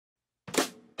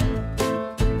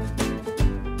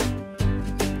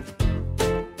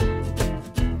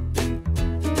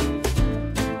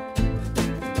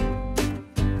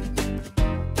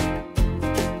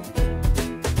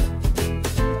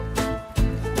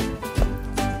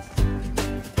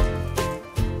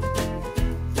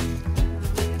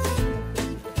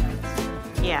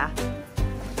yeah.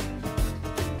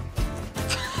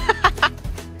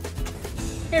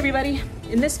 Hey everybody,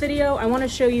 in this video I want to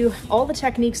show you all the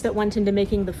techniques that went into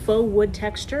making the faux wood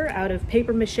texture out of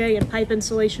paper mache and pipe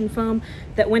insulation foam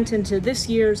that went into this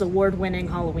year's award-winning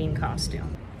Halloween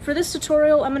costume. For this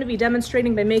tutorial I'm going to be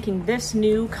demonstrating by making this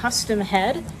new custom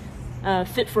head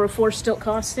fit for a four-stilt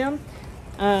costume.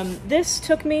 This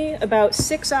took me about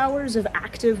 6 hours of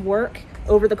active work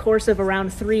over the course of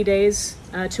around 3 days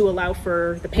to allow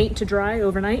for the paint to dry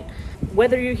overnight.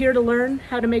 Whether you're here to learn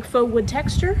how to make faux wood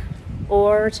texture,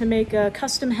 or to make a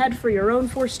custom head for your own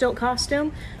four-stilt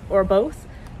costume, or both,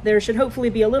 there should hopefully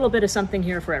be a little bit of something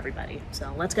here for everybody.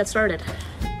 So let's get started.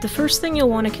 The first thing you'll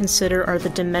want to consider are the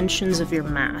dimensions of your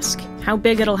mask, how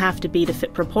big it'll have to be to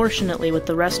fit proportionately with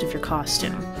the rest of your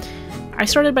costume. I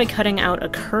started by cutting out a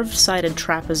curved-sided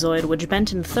trapezoid which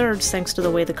bent in thirds thanks to the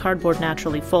way the cardboard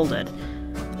naturally folded.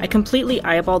 I completely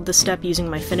eyeballed this step using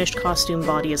my finished costume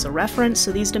body as a reference,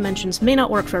 so these dimensions may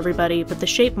not work for everybody, but the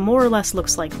shape more or less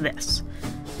looks like this.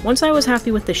 Once I was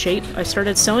happy with the shape, I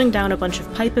started sewing down a bunch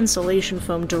of pipe insulation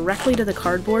foam directly to the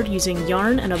cardboard using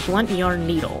yarn and a blunt yarn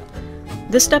needle.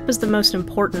 This step is the most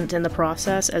important in the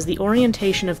process, as the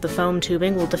orientation of the foam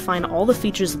tubing will define all the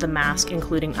features of the mask,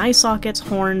 including eye sockets,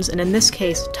 horns, and in this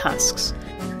case, tusks.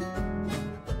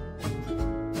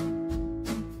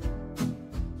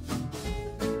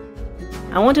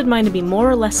 I wanted mine to be more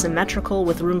or less symmetrical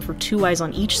with room for 2 eyes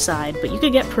on each side, but you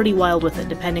could get pretty wild with it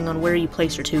depending on where you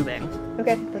place your tubing.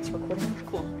 Okay, that's recording.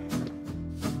 Cool.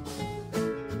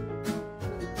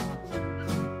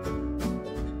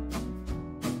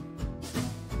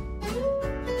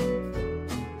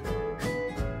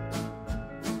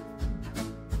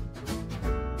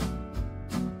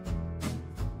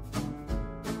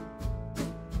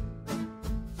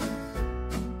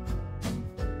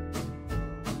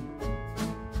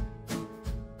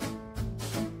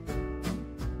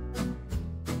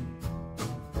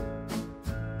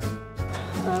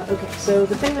 Okay, so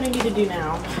the thing that I need to do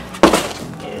now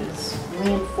is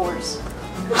reinforce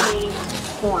the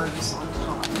horns on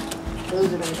top.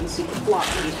 Those are going to be super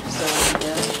floppy, so I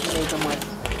need to make them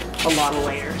with a lot of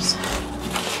layers.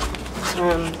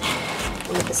 And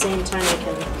at the same time I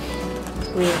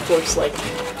can reinforce like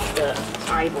the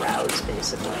eyebrows,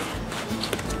 basically.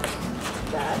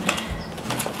 That.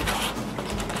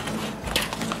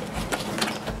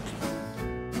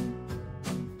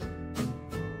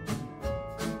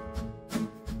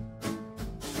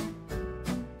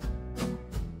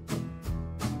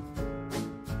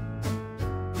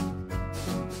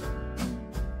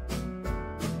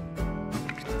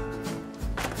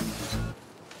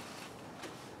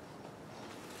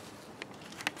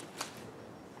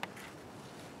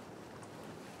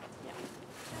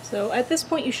 So at this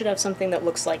point you should have something that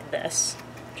looks like this,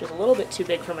 which is a little bit too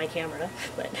big for my camera,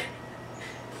 but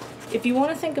if you want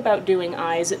to think about doing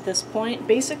eyes at this point,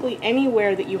 basically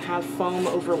anywhere that you have foam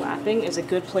overlapping is a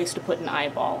good place to put an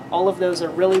eyeball. All of those are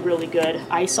really, really good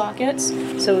eye sockets,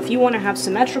 so if you want to have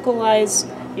symmetrical eyes,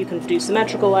 you can do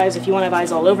symmetrical eyes. If you want to have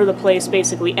eyes all over the place,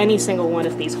 basically any single one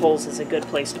of these holes is a good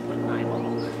place to put an eyeball.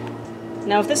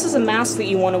 Now if this is a mask that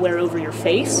you want to wear over your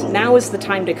face, now is the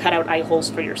time to cut out eye holes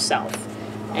for yourself.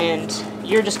 And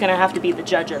you're just going to have to be the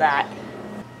judge of that.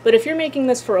 But if you're making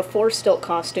this for a four-stilt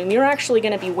costume, you're actually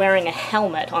going to be wearing a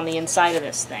helmet on the inside of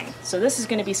this thing. So this is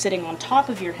going to be sitting on top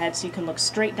of your head so you can look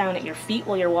straight down at your feet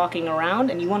while you're walking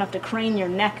around, and you won't have to crane your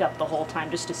neck up the whole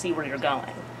time just to see where you're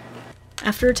going.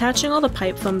 After attaching all the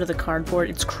pipe foam to the cardboard,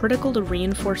 it's critical to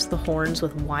reinforce the horns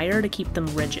with wire to keep them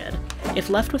rigid. If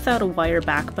left without a wire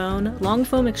backbone, long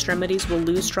foam extremities will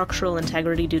lose structural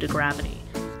integrity due to gravity.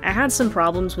 I had some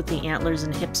problems with the antlers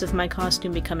and hips of my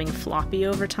costume becoming floppy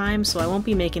over time, so I won't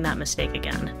be making that mistake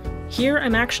again. Here,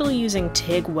 I'm actually using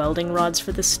TIG welding rods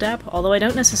for this step, although I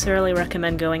don't necessarily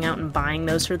recommend going out and buying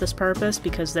those for this purpose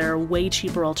because there are way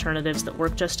cheaper alternatives that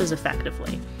work just as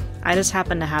effectively. I just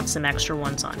happen to have some extra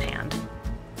ones on hand.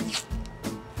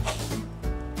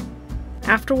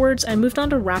 Afterwards, I moved on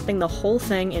to wrapping the whole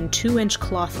thing in 2-inch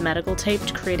cloth medical tape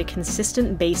to create a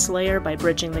consistent base layer by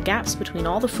bridging the gaps between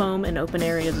all the foam and open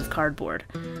areas of cardboard.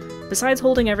 Besides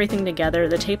holding everything together,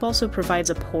 the tape also provides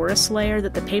a porous layer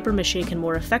that the paper mache can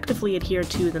more effectively adhere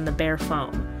to than the bare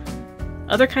foam.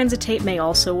 Other kinds of tape may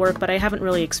also work, but I haven't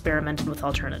really experimented with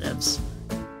alternatives.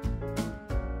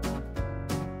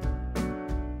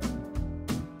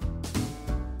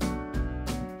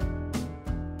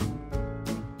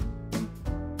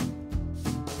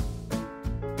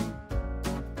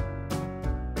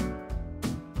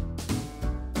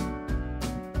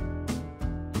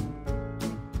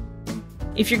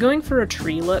 If you're going for a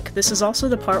tree look, this is also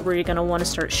the part where you're going to want to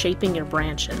start shaping your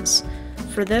branches.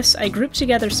 For this, I grouped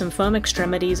together some foam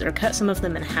extremities or cut some of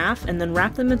them in half and then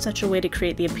wrapped them in such a way to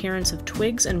create the appearance of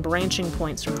twigs and branching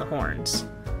points from the horns.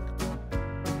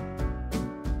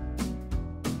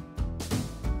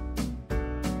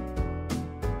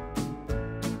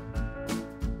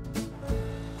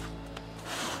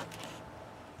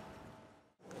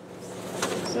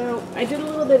 So I did a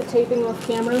little bit of taping off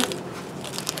camera,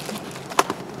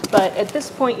 but at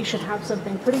this point you should have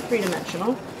something pretty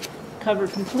three-dimensional,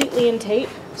 covered completely in tape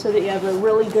so that you have a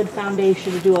really good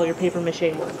foundation to do all your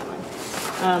papier-mâché work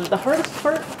on. The hardest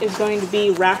part is going to be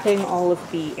wrapping all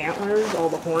of the antlers, all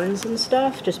the horns and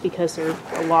stuff, just because there's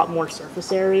a lot more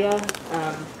surface area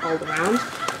all around.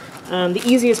 The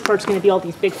easiest part's going to be all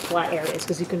these big flat areas,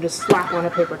 because you can just slap on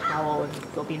a paper towel and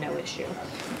there'll be no issue.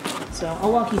 So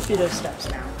I'll walk you through those steps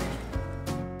now.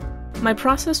 My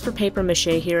process for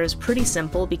papier-mâché here is pretty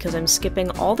simple because I'm skipping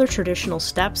all the traditional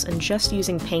steps and just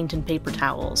using paint and paper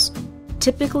towels.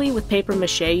 Typically with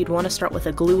papier-mâché you'd want to start with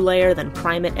a glue layer, then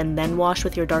prime it, and then wash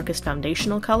with your darkest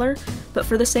foundational color, but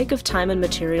for the sake of time and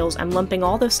materials I'm lumping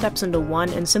all those steps into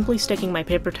one and simply sticking my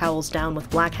paper towels down with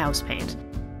black house paint.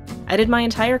 I did my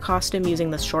entire costume using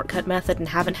this shortcut method and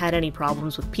haven't had any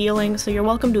problems with peeling, so you're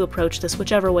welcome to approach this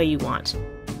whichever way you want.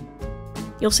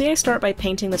 You'll see I start by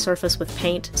painting the surface with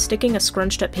paint, sticking a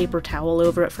scrunched up paper towel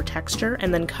over it for texture,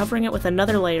 and then covering it with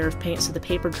another layer of paint so the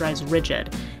paper dries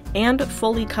rigid, and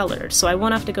fully colored, so I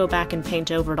won't have to go back and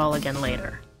paint over it all again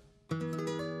later.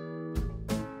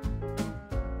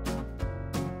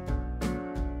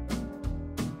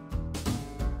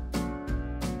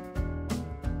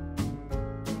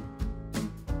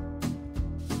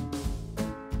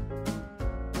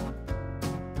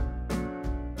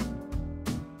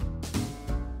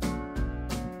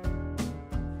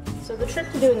 So the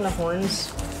trick to doing the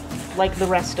horns, like the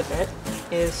rest of it,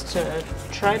 is to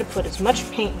try to put as much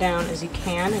paint down as you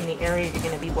can in the area you're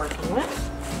going to be working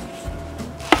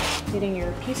with. Getting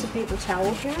your piece of paper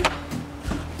towel here.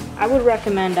 I would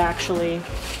recommend actually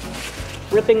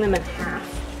ripping them in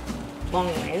half, long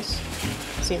ways,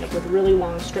 so you end up with really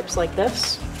long strips like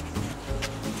this,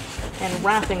 and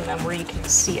wrapping them where you can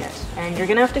see it. And you're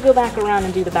going to have to go back around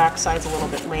and do the back sides a little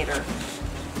bit later.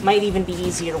 Might even be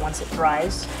easier once it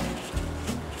dries.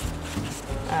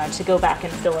 To go back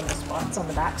and fill in the spots on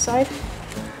the back side,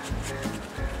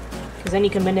 because then you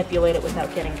can manipulate it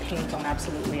without getting paint on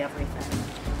absolutely everything.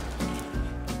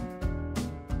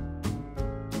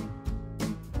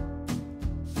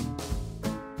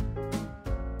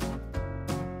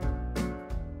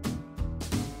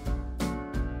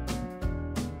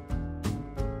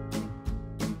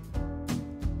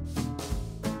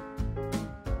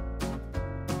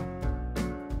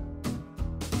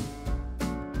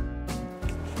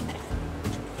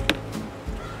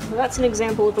 So that's an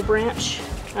example of a branch.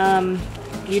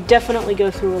 You definitely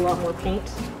go through a lot more paint,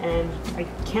 and I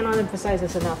cannot emphasize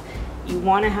this enough. You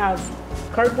want to have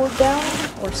cardboard down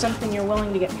or something you're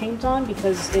willing to get paint on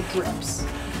because it drips.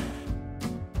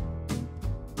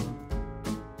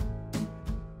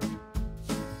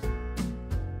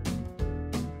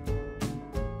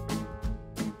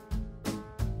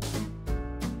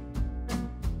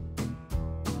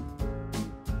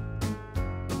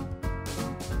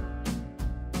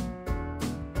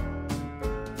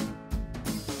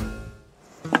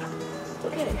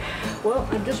 Okay, well,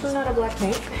 I've just run out of black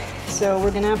paint, so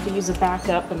we're going to have to use a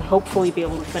backup and hopefully be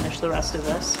able to finish the rest of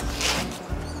this.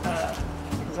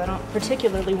 Because I don't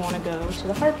particularly want to go to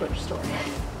the hardware store.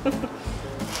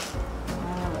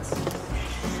 Let's see.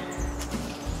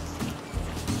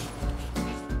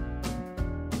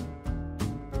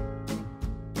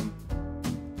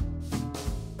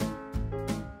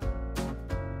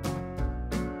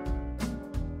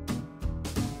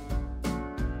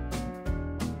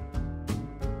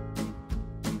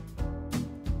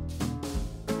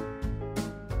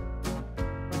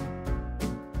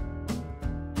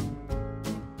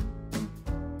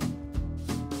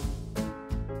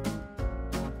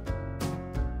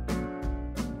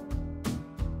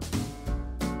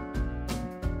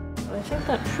 I think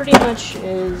that pretty much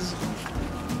is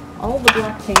all the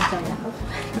black paint I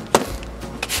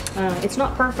have. It's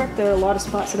not perfect, there are a lot of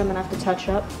spots that I'm going to have to touch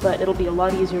up, but it'll be a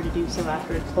lot easier to do so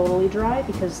after it's totally dry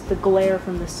because the glare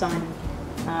from the sun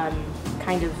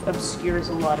kind of obscures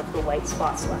a lot of the white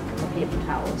spots left from the paper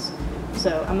towels.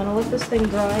 So I'm going to let this thing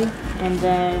dry, and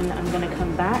then I'm going to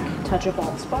come back, touch up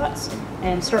all the spots,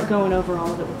 and start going over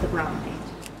all of it with the brown paint.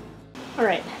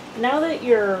 Alright, now that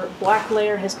your black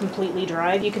layer has completely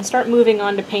dried, you can start moving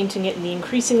on to painting it in the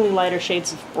increasingly lighter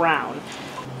shades of brown.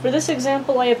 For this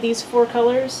example, I have these 4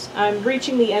 colors. I'm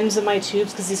reaching the ends of my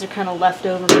tubes because these are kind of left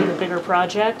over from the bigger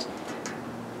project.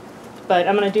 but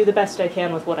I'm going to do the best I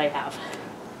can with what I have.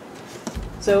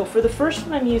 So for the first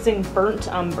one, I'm using burnt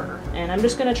umber, and I'm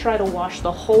just going to try to wash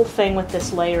the whole thing with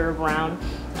this layer of brown.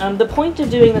 The point of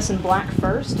doing this in black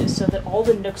first is so that all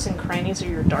the nooks and crannies are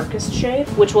your darkest shade,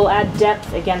 which will add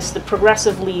depth against the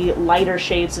progressively lighter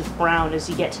shades of brown as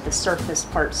you get to the surface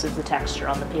parts of the texture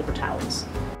on the paper towels.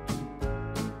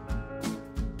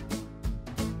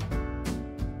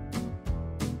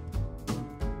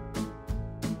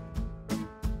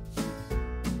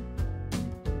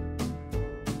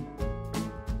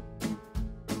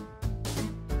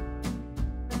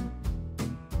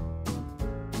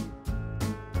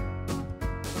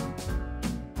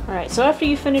 Alright, so after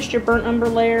you finished your burnt umber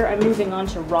layer, I'm moving on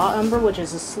to raw umber, which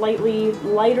is a slightly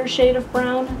lighter shade of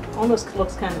brown. Almost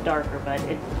looks kind of darker, but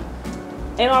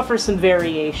it offers some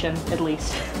variation, at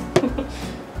least.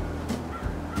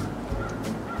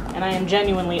 And I am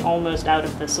genuinely almost out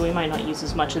of this, so we might not use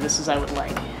as much of this as I would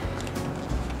like.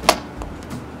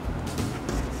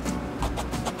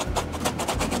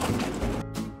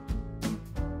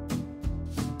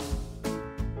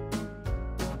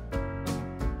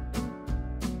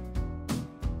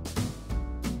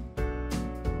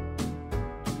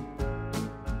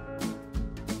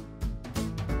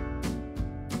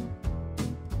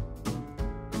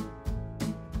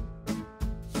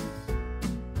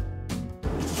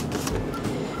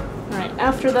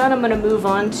 After that, I'm going to move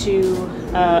on to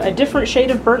a different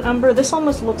shade of burnt umber. This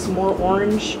almost looks more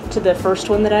orange to the first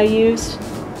one that I used.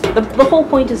 The whole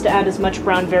point is to add as much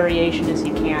brown variation as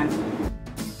you can.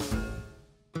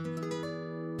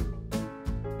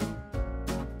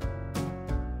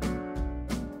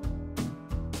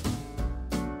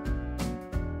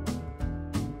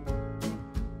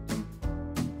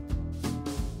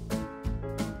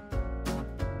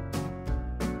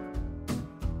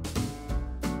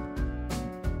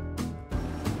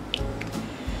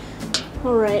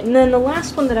 Alright, and then the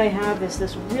last one that I have is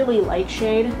this really light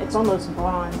shade. It's almost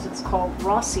bronze. It's called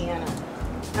Raw Sienna.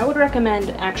 I would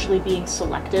recommend actually being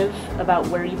selective about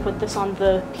where you put this on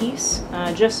the piece,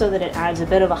 just so that it adds a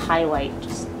bit of a highlight,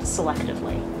 just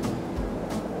selectively.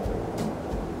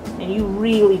 And you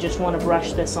really just want to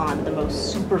brush this on the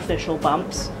most superficial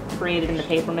bumps created in the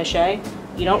paper mache.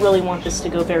 You don't really want this to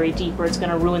go very deep, or it's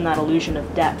going to ruin that illusion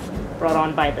of depth brought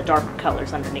on by the darker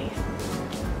colors underneath.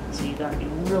 So you gotta be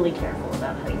really careful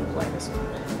about how you apply this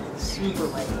one. Super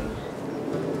lightly.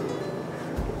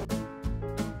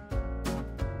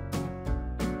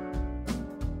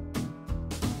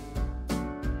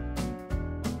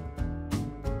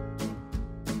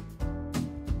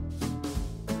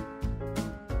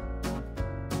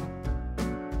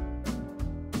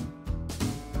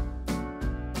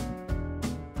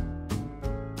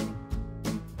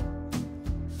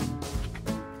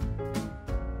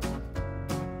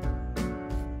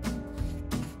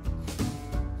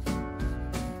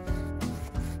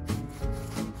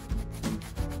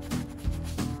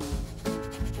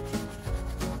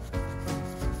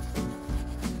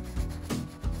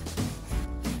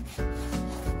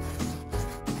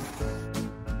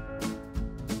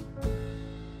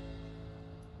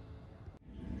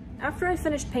 After I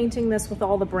finished painting this with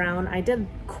all the brown, I did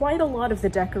quite a lot of the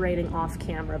decorating off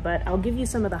camera, but I'll give you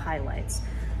some of the highlights.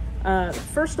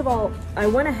 First of all, I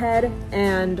went ahead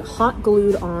and hot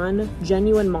glued on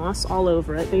genuine moss all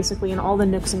over it, basically in all the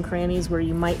nooks and crannies where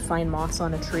you might find moss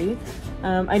on a tree.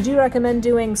 I do recommend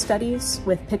doing studies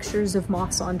with pictures of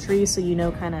moss on trees so you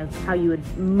know kind of how you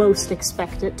would most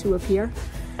expect it to appear.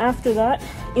 After that,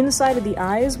 inside of the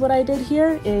eyes, what I did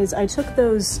here is I took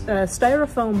those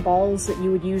styrofoam balls that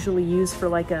you would usually use for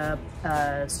like a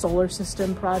solar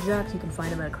system project. You can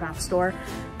find them at a craft store.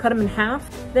 Cut them in half.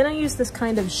 Then I used this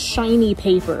kind of shiny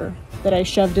paper that I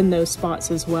shoved in those spots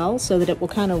as well so that it will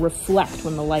kind of reflect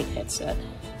when the light hits it.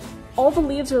 All the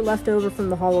leaves are left over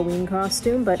from the Halloween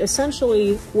costume, but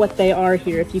essentially what they are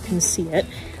here, if you can see it,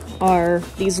 are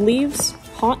these leaves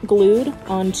hot glued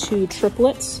onto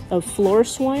triplets of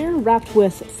florist wire wrapped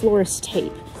with florist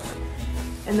tape.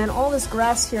 And then all this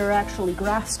grass here are actually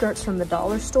grass skirts from the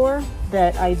dollar store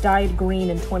that I dyed green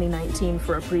in 2019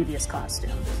 for a previous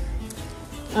costume.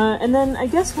 And then I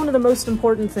guess one of the most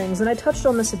important things, and I touched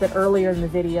on this a bit earlier in the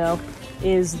video,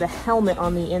 is the helmet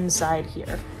on the inside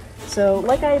here. So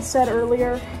like I had said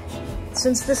earlier,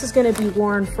 since this is going to be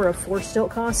worn for a forced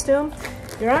tilt costume,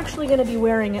 you're actually going to be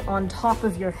wearing it on top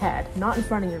of your head, not in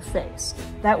front of your face.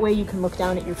 That way you can look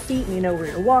down at your feet and you know where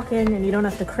you're walking, and you don't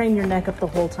have to crane your neck up the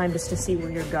whole time just to see where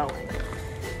you're going.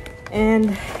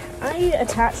 And I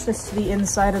attached this to the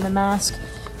inside of the mask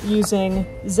using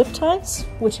zip ties,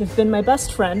 which have been my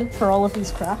best friend for all of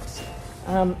these crafts.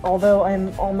 although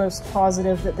I'm almost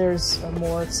positive that there's a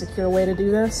more secure way to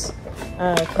do this,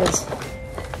 because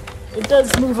it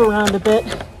does move around a bit,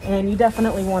 and you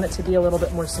definitely want it to be a little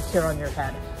bit more secure on your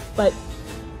head. But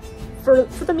for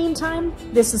the meantime,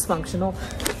 this is functional.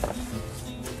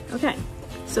 Okay,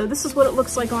 so this is what it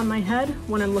looks like on my head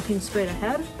when I'm looking straight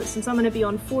ahead, but since I'm going to be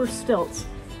on 4 stilts,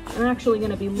 I'm actually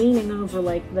going to be leaning over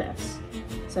like this.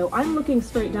 So I'm looking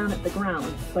straight down at the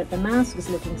ground, but the mask is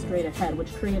looking straight ahead,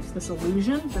 which creates this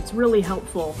illusion that's really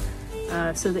helpful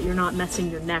so that you're not messing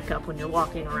your neck up when you're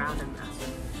walking around in this.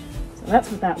 So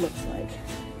that's what that looks like.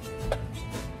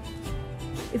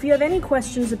 If you have any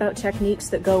questions about techniques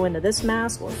that go into this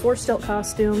mask or 4-stilt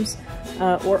costumes,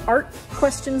 or art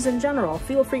questions in general,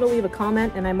 feel free to leave a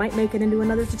comment and I might make it into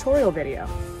another tutorial video.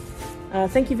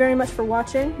 Thank you very much for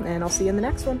watching, and I'll see you in the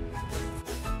next one.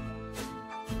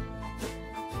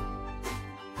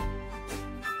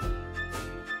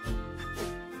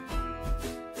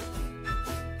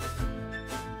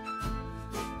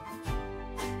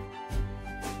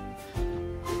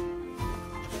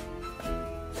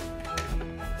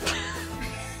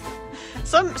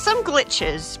 Some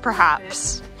glitches,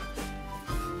 perhaps.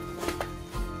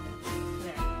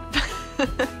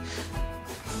 There.